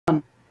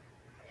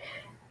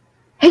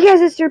Hey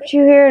guys, it's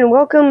Derpchu here, and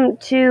welcome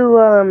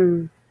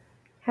to,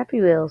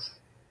 Happy Wheels.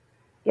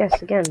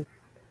 Yes, again.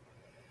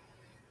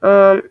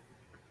 Well,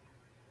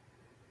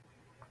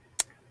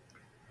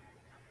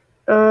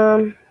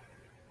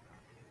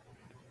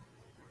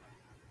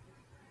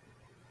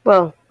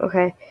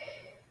 okay.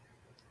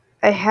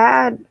 I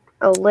had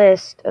a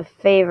list of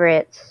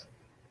favorites,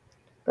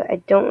 but I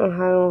don't know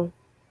how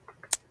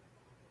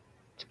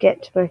to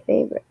get to my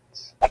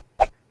favorites.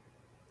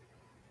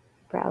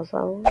 Browse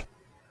level.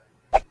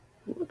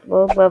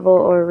 Load level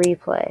or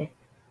replay.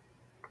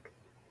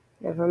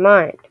 Never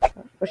mind.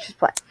 Let's just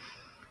play.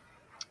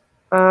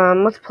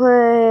 Let's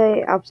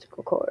play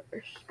obstacle course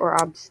or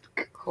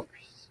obstacle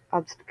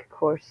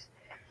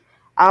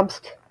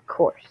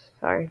course.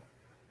 Sorry.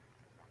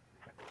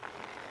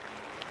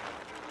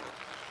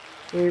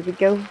 Here we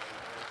go.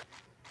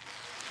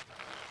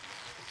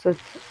 So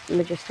it's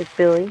Majestic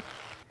Billy. Is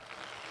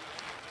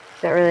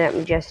that really that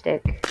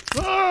majestic?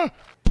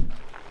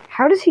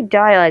 How does he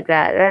die like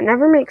that? That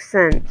never makes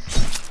sense.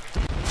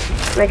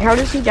 Like, how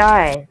does he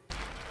die?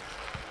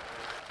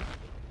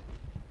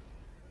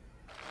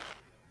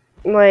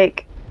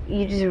 Like,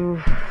 you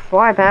just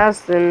fly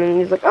past him and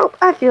he's like, oh,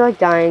 I feel like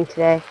dying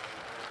today.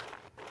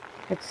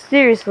 That's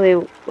seriously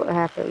what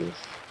happens.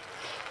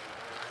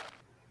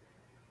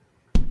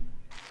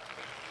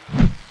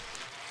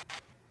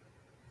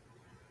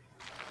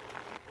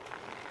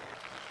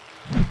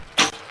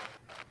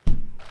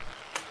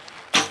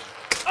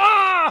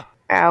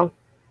 Ow.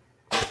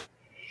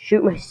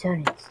 Shoot my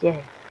son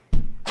instead.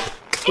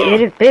 Get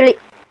rid of Billy.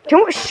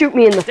 Don't shoot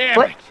me in the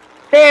foot.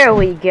 There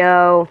we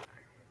go.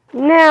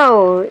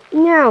 Now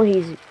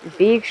he's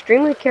be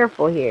extremely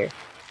careful here.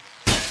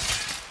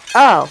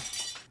 Oh.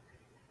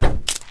 I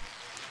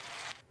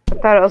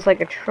thought it was like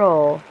a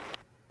troll.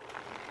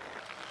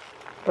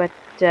 But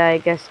I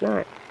guess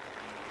not.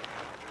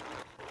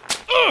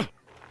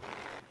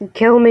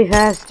 Kill me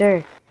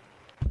faster.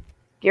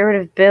 Get rid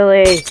of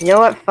Billy. You know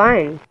what?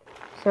 Fine.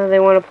 So they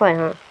want to play,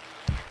 huh?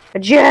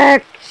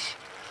 Eject!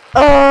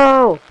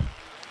 Oh!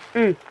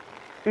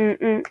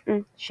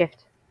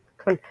 Shift.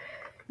 Come on.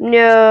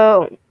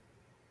 No!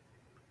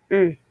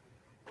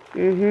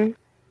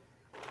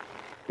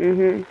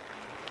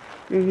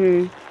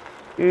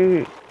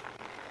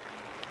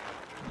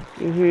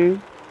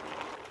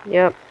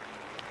 Yep.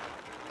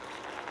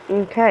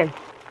 Okay.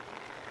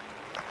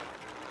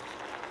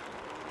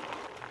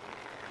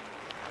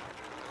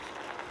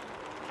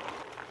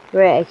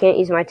 Right, I can't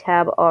use my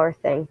tab R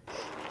thing.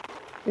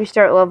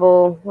 Restart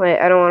level. Wait,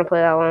 I don't want to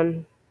play that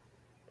one.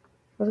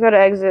 Let's go to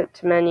exit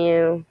to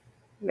menu.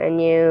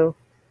 Menu.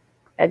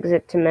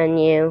 Exit to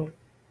menu.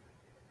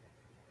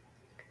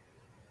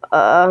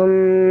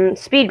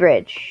 Speed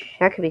Bridge.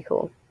 That could be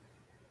cool.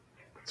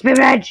 Speed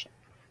Bridge!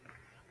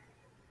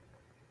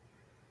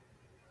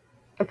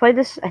 I played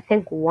this, I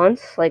think,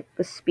 once, like,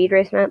 the Speed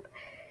Race map.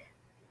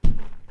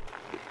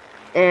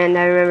 And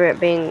I remember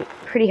it being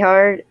pretty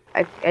hard.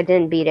 I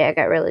didn't beat it. I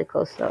got really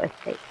close, though, I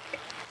think.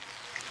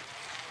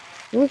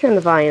 Let me turn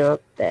the volume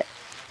up a bit.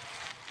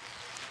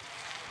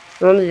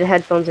 Normally the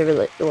headphones are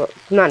really, well,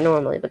 not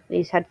normally, but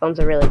these headphones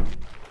are really,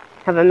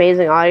 have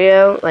amazing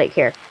audio. Like,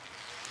 here.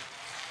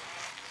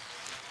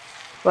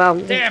 Well,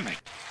 damn it.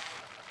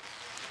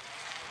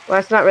 Well,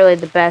 that's not really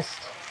the best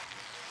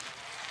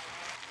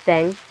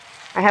thing.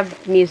 I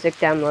have music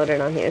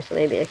downloaded on here, so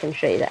maybe I can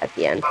show you that at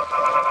the end.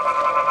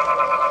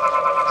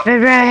 Speed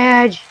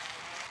Bridge!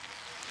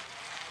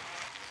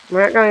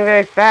 We're not going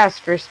very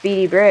fast for a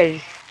speedy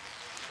bridge.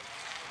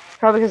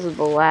 Probably because of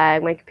the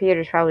lag. My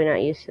computer's probably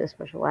not used to this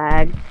much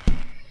lag.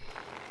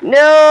 No!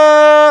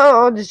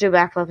 I'll just do a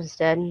backflip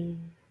instead.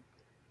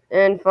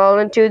 And fall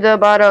into the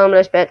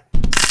bottomless pit.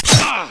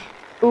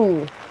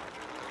 Ooh.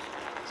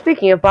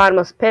 Speaking of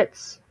bottomless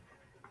pits.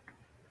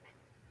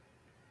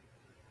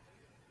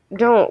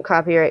 Don't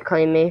copyright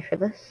claim me for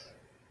this.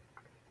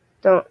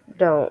 Don't.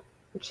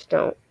 Just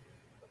don't.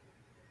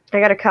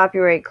 I got a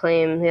copyright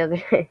claim the other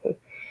day.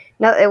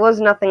 No, it was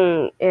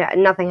nothing. Yeah,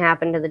 nothing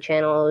happened to the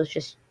channel. It was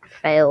just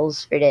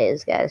fails for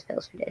days, guys.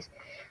 Fails for days.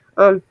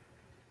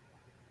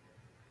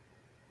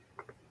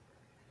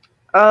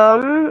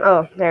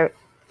 Oh, they're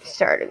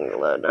starting to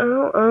load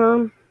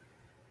now.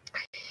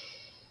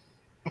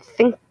 I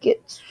think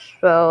it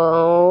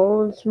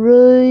spells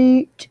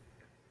right.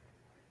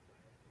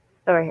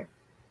 Oh, right here.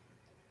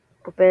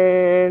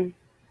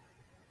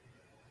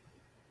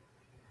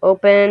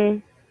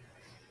 Open.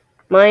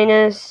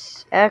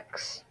 Minus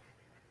X.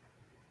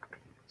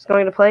 It's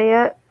going to play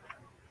yet?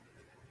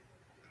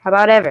 How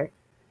about ever?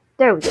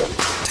 There we go. Top of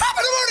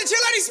the morning to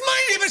you, ladies.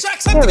 My name is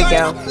Jack. There we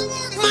go.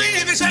 My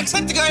name is Jack.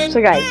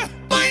 So guys,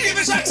 my name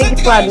is Jack. I think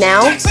it's loud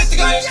now.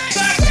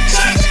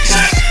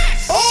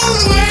 All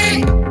the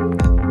way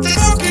to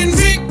fucking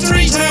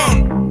Victory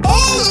Town.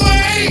 All the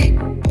way.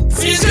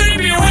 She's gonna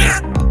be a winner.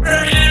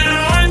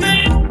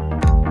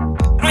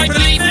 I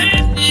believe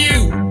in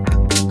you.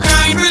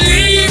 I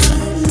believe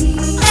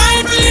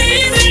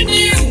in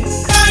you.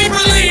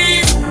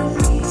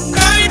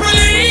 I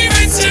believe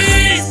it's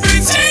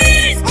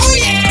safe. Oh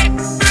yeah,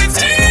 it's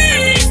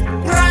safe.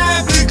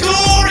 Grab the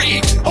glory.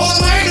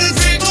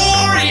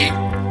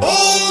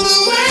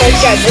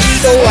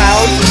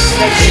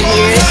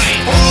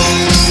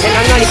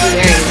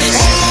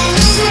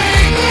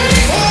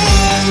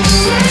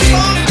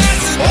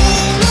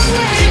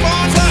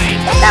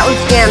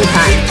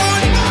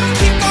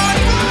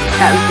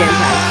 That was jam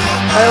time.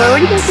 By the way, what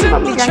do you guys think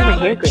about me dyeing my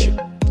hair green?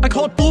 I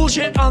called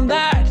bullshit on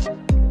that.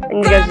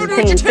 And you guys'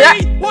 opinions.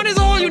 What is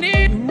all you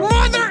need?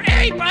 Mother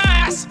ape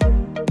ass!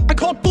 I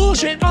called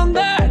bullshit on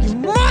that.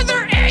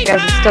 Mother ape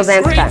Guys, it's still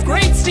dance time.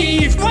 Great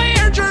Steve,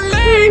 where'd your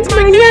legs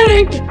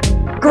magnetic?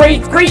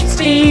 Great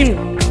Steve.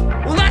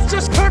 Well, that's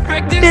just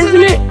perfect,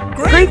 isn't it?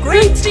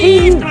 Great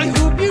Steve. I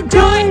hope you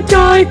die in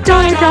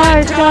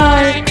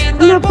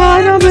the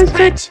bottom is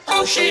pit.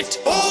 Oh shit!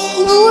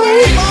 All the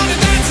way.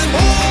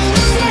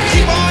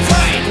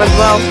 But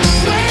well,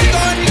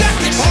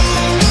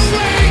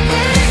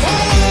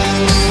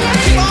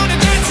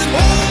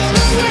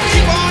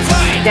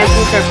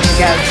 dancing circles,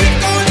 guys.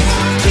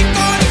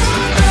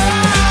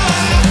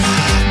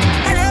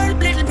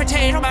 Little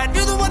potato man,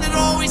 you're the one that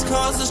always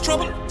causes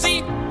trouble. See,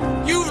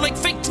 you like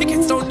fake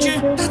tickets, don't you?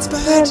 That's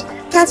bad.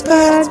 That's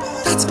bad.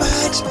 That's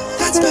bad.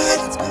 That's bad.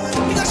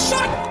 You got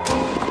shot.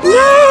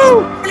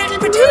 No! Little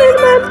potato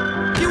man,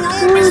 you were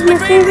always my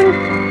favorite.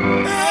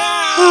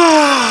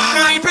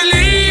 I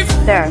believe.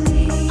 There.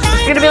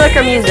 It's gonna be like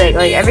our music.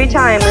 Like every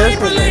time we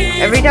listen to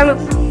it, every time we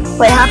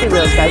play Happy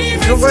Wheels, guys,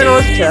 this is what we're gonna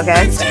listen to,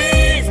 okay? It's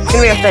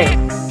gonna be our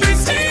thing.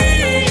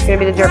 It's gonna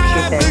be the Derp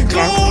Shoe thing,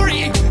 okay?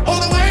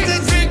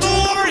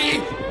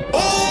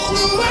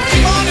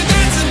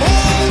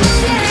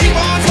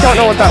 Don't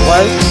know what that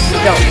was.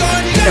 Don't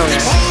know.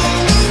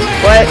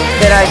 What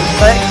did I just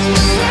put?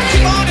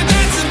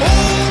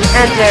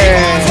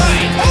 Enter.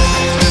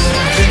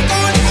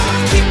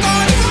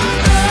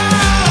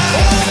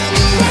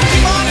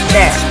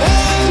 There.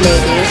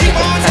 Maybe we can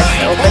press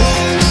open.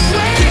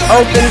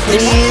 Open,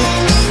 please.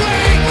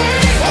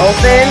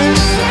 Open.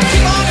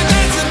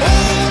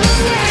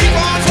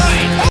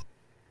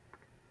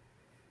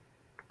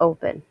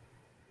 Open.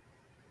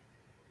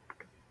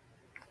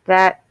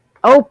 That.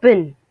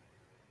 Open.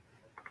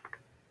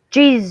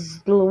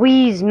 Jeez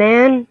Louise,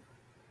 man.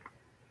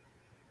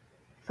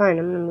 Fine,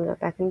 I'm gonna move that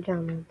back into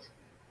downloads.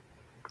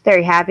 There,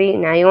 you happy?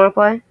 Now you wanna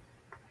play?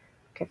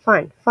 Okay,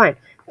 fine.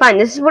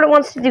 This is what it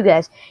wants to do,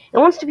 guys. It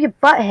wants to be a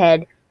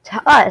butthead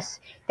to us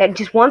that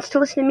just wants to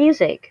listen to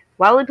music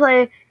while we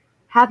play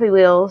Happy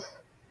Wheels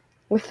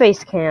with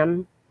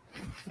Facecam.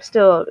 I'm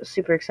still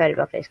super excited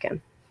about Facecam.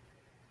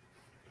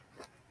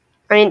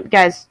 I mean,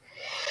 guys,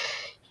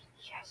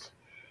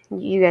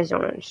 you guys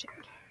don't understand.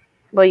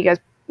 Well, you guys,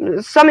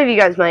 some of you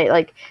guys might,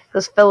 like,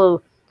 those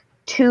fellow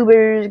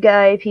tubers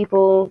guy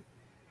people,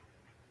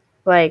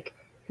 like,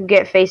 who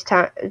get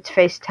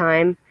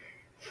FaceTime,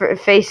 for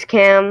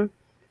Facecam,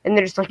 and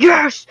they're just like,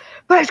 yes,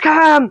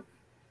 Facecam!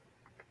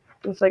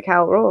 It's like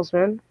how it rolls,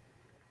 man.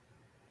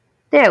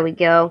 There we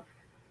go.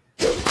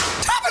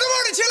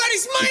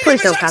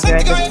 Please don't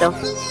copyright this still.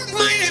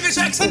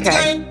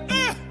 Okay.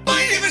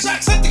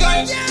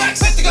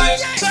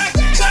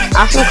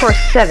 Awesome Course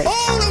 7.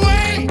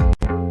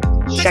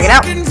 Check it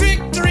out.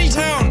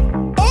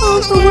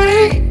 All the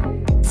way.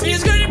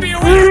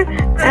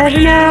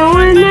 Every now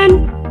and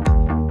then.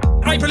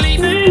 I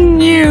believe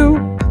in you.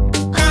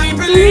 I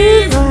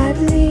believe. I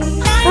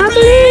believe. I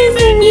believe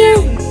in you.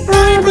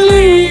 I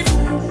believe.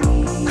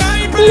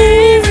 I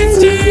believe in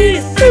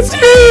Steve. It's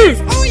Steve.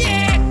 Oh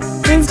yeah.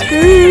 It's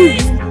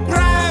Steve.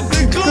 Grab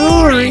the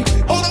glory.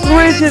 All the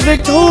Way to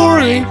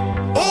victory.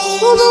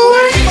 All the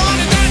way.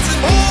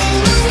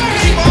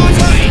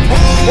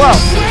 Whoa.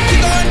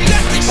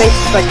 Face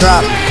just like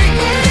dropped.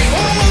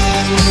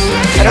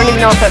 I don't even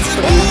know if that's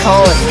what you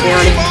call it, to be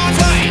honest.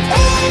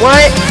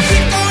 What?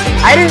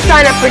 I didn't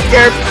sign up for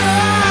Derp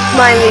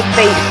Smiley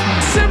Face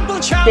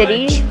Simple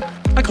City.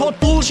 challenge. I called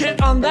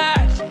bullshit on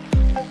that.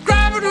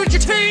 Grab it with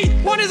your teeth.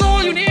 What is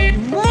all you need?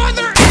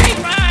 Mother ape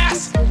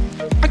ass.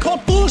 I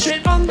called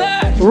bullshit on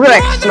that.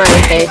 Rick Mother Smiley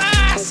ape Face.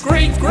 ass.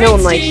 Great No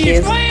one likes Steve.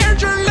 you.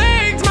 Where'd your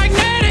legs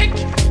magnetic?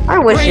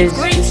 Our wishes.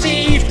 Great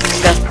Steve.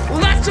 Well,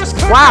 that's just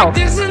perfect, Wow.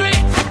 isn't it?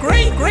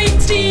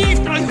 Great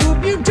Steve. I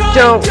hope you die.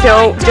 Don't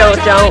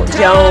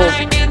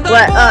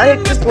let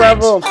hit this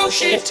level. Oh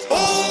shit. All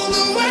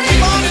the way.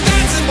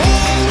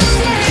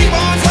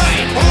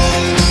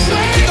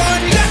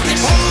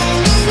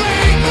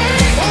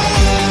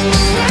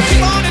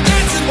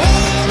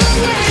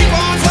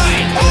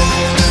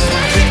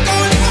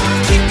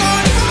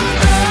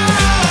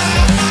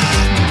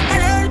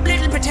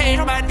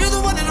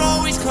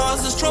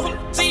 Trouble.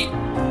 See,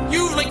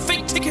 you like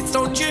fake tickets,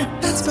 don't you?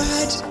 That's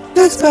bad.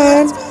 That's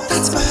bad.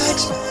 That's bad.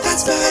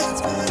 That's bad.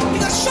 You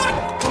got shot.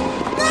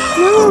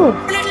 No.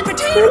 Little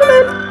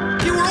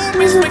potato. You were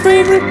always my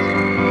favorite.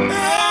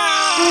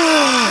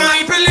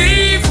 I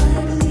believe.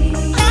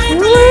 I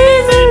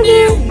believe in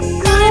you.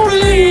 I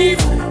believe.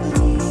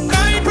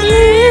 I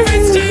believe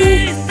in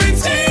Steve. In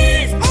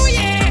Steve. Oh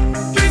yeah.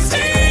 In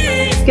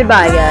Steve.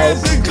 Goodbye,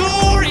 guys. The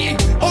glory.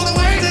 All the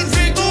way to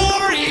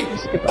victory.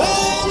 Just goodbye.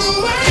 All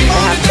the way. I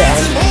have to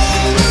end.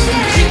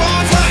 Keep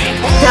on fighting.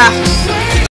 Ha.